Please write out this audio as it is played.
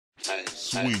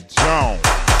Sweet John.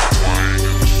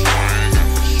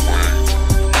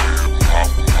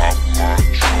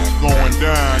 Going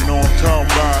down, know what I'm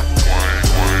talking about.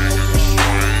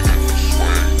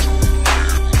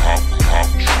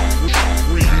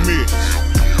 Remix.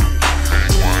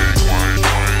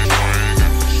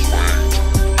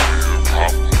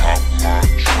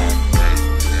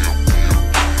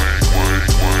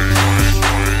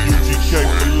 UGK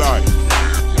for life.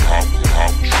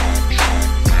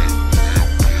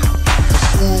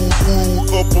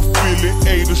 Up a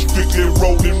affiliated, strictly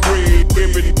rolling red.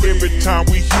 Every time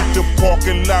we hit the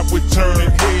parking lot, we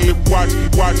turning head. Watch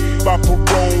by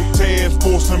parole, task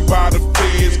forcing by the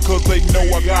feds. Cause they know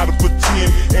I gotta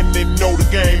pretend, and they know the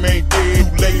game ain't dead. Too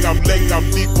late, I'm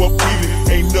deep up in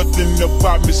it. Ain't nothing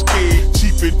about me scared.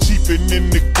 Cheapin' in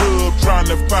the club, trying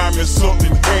to find me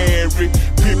something hairy.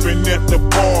 Pimpin' at the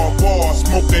bar,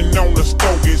 smoking on the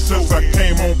stogie. Since I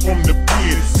came home from the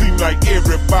pen, seem like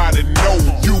everybody know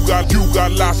you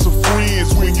got lots of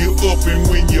friends when you up and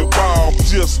when you ball.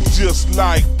 Just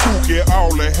like Pookie,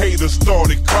 all the haters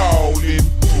started calling.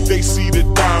 They see the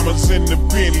diamonds in the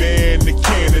Bentley and the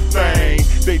candy thing.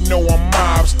 They know I'm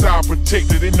mob style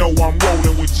protected. They know I'm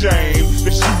rolling with James.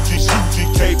 It's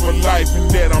UGK for life, and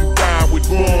that I'm down with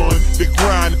fun. They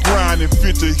grind and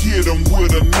fit to hit them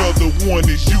with another one.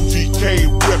 It's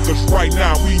UGK records right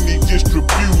now. We need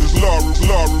distributors.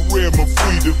 Laura Redmond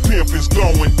free. The Pimp is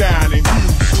going down in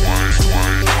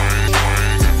Houston.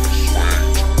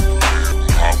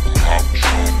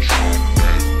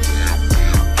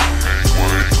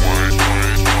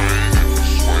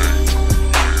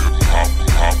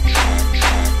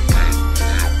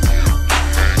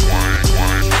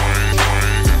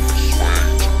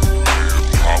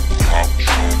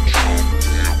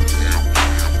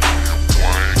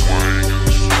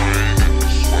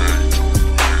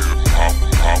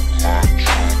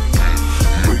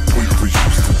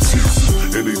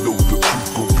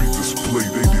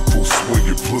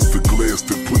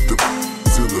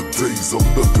 I'm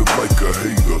nothing like a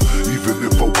hater. Even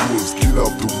if I was, get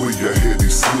out the way. I had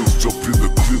these slips, jump in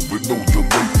the clip with no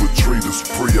delay. For traders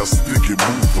pray I stick and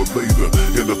move for later.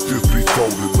 And the fifth be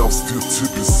falling, I'm still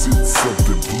tipping, sitting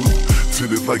something blue.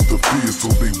 Tinted like the feds, so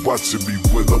they watching me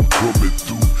when I'm coming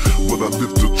through. When I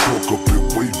lift the truck up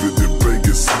and waving and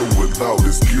banging slow and loud,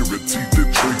 it's guaranteed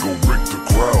that Trae gon' wreck the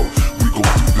crowd. We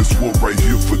gon' do this one right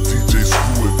here for DJ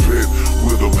Screw and Pat,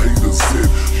 where them haters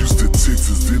at. Houston,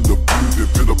 Texas, in the building,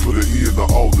 finna put an end to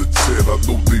all the chat. I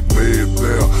know they mad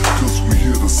now, cause we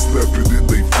here to slap it in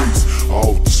they face.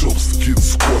 All chumps getting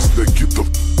squashed, that get the f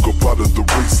up out of the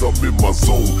race. I'm in my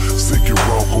zone, second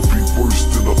round gon' be worse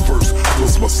than the first.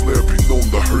 Plus my slap be known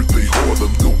to hurt they hard, a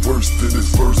little worse than his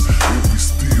verse. And we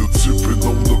still tipping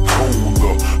on the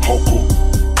corner, Hawk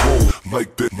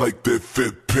like that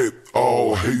fat pet,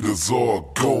 all haters are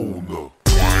gone.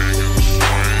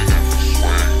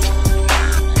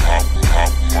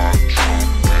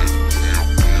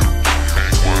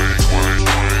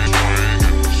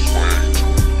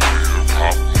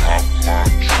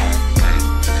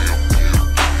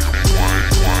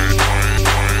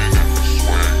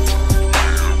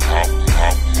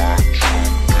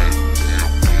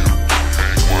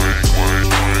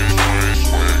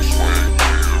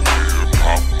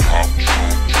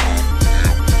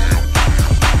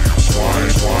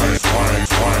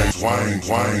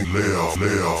 Swang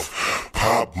left,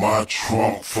 pop my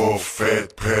trunk for a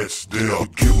fat patch deal.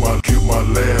 Get my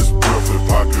last breath if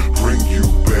I could bring you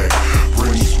back.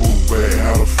 Bring Smooth back,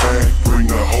 out of fact, bring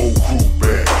the whole crew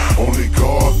back. Only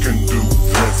God can do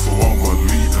that, so I'ma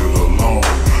leave it alone.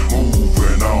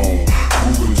 Moving on,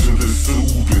 moving to this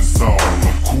soothing song.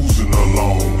 I'm cruising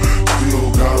along,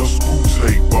 still got a screw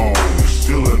tape on,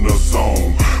 still in the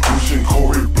zone. Wishing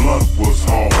Corey Blunt was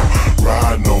home,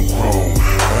 riding on chrome,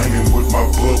 banging with my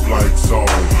Bud Lights on,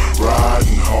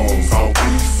 riding home,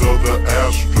 southeast of the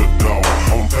Astrodome.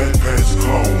 On Fat Patch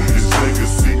clone, his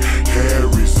legacy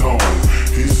carries on.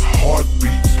 His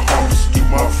heartbeat pumps through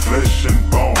my flesh and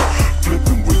bone.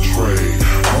 Flipping with Trae,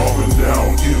 mobbing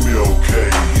down MLK.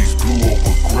 He's blue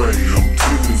over gray. I'm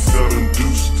tipping 7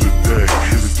 deuce today.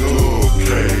 It's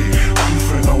okay,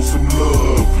 chiefing on some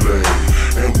lovely,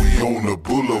 and we on the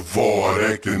boulevard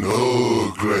acting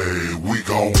ugly. We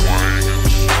gon'